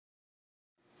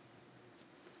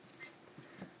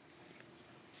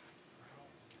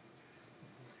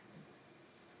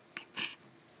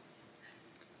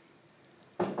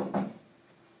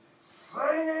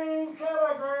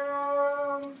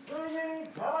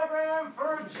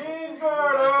Gene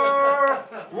Gorder.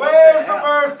 Where's the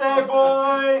birthday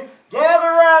boy? Gather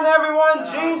around, everyone.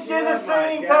 Gene's getting a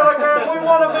singing telegram. We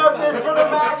want to milk this for the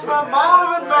maximum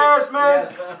amount of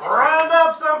embarrassment. Round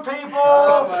up some people.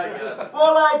 Oh my God.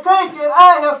 Well, I take it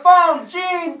I have found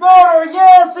Gene Gorder.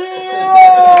 Yes, he is.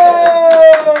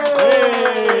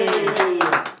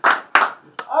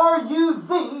 Are you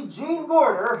the Gene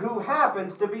Gorder who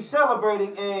happens to be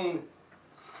celebrating a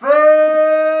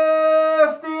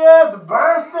 50th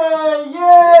birthday?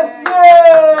 Yes, yay!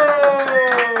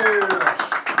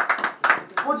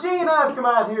 Well, Gene, I've come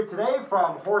out here today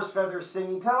from Horse Feather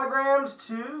Singing Telegrams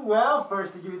to, well,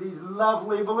 first to give you these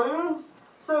lovely balloons.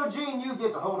 So, Gene, you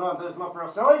get to hold on to those, look real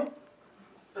silly.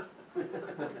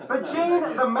 But, Gene,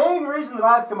 the main reason that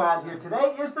I've come out here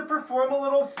today is to perform a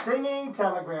little singing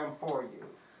telegram for you.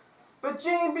 But,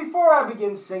 Gene, before I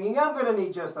begin singing, I'm going to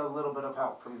need just a little bit of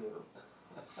help from you.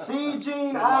 See,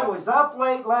 Gene, I was up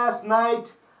late last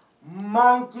night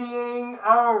monkeying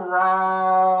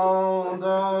around.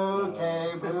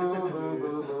 Okay, boo, boo, boo,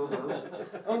 boo, boo.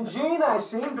 And, Gene, I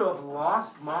seem to have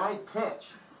lost my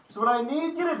pitch. So what I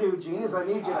need you to do, Gene, is I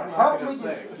need you to help me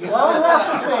get... You don't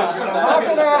have to sing, Gene. I'm not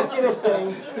going to ask you to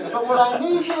sing. But what I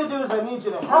need you to do is I need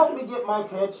you to help me get my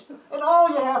pitch. And all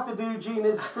you have to do, Gene,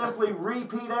 is simply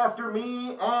repeat after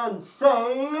me and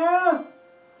say...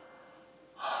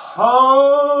 Ho!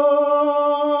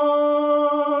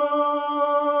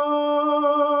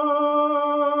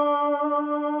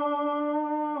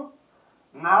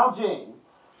 Now, Gene,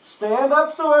 stand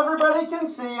up so everybody can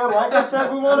see you. Like I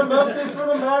said, we want to milk this for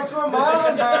the maximum amount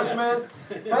of embarrassment.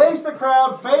 Face the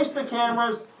crowd, face the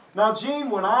cameras. Now, Gene,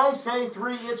 when I say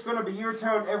 3, it's going to be your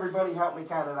turn. Everybody help me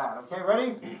count it out. Okay,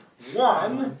 ready?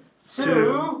 1,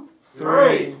 2,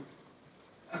 3.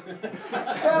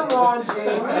 Come on,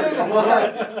 Gene.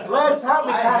 Let's help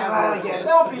me count it out again.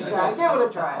 Don't be shy. Give it a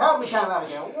try. Help me count it out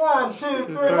again. 1, 2,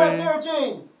 3. Let's hear it,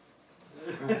 Gene.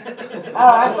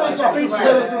 I think that's as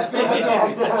good as it's going to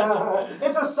get.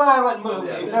 It's a silent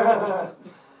movie.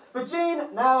 But,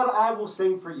 Gene, now I will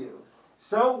sing for you.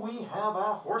 So we have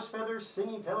a Horse Feather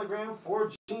Singing Telegram for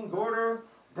Gene Gorder,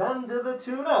 done to the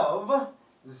tune of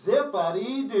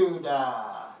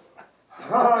Zippity-Doo-Dah.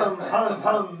 Hum, hum,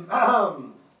 hum,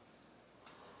 hum.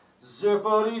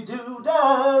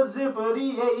 Zippity-Doo-Dah,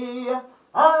 zippity-yay.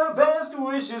 Our best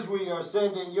wishes we are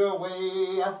sending your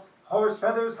way. Horse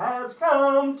Feathers has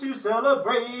come to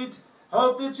celebrate.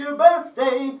 Hope that your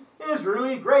birthday is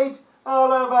really great.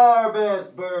 All of our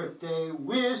best birthday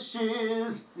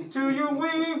wishes to you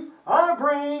we are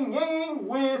bringing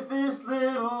with this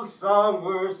little song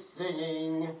we're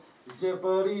singing.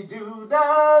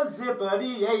 Zippity-Doo-Dah,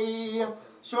 zippity-yay.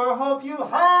 Sure hope you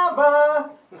have a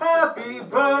happy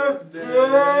birthday.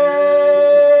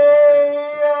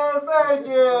 Thank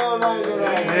you. Thank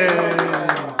you.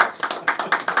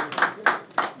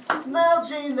 Now,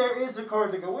 Gene, there is a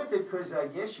card to go with it, because I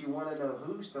guess you want to know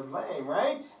who's to blame,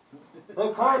 right?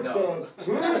 The card says,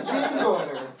 to Gene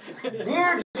Gorder,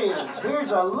 Dear Gene,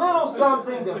 here's a little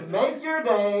something to make your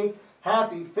day.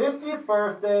 Happy 50th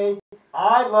birthday.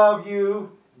 I love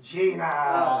you,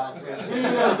 Gina. So Gina's You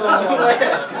thought it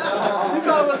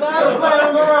was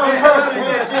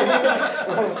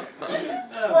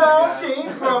Well, Gene,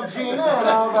 from Gina and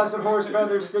all of us at Horse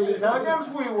Feather Singing Telegrams,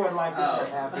 we would like to say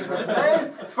happy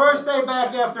birthday. First day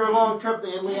back after a long trip to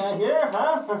Italy, I hear,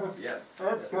 huh? Yes.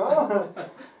 That's cool.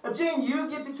 Gene, you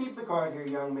get to keep the card here,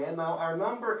 young man. Now, our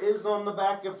number is on the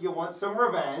back if you want some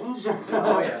revenge.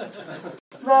 Oh, yeah.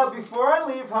 Now, before I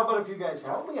leave, how about if you guys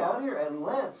help me out here and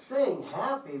let's sing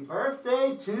happy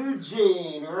birthday to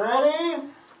Gene. Ready?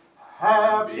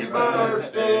 Happy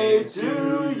birthday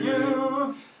to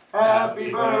you.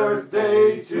 Happy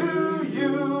birthday to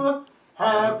you.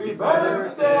 Happy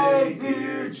birthday,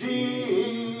 dear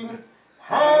Gene.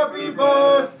 Happy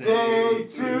birthday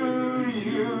to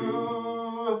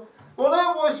you. Well,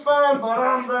 it was fun, but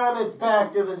I'm done. It's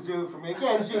back to the zoo for me.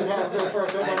 Again, Gene, happy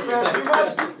birthday. Thank you very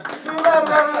much. See you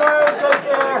later, everyone. Take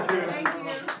care.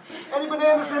 Any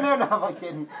bananas in there? No, I'm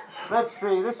kidding. Let's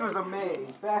see. This was a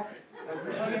maze. Back.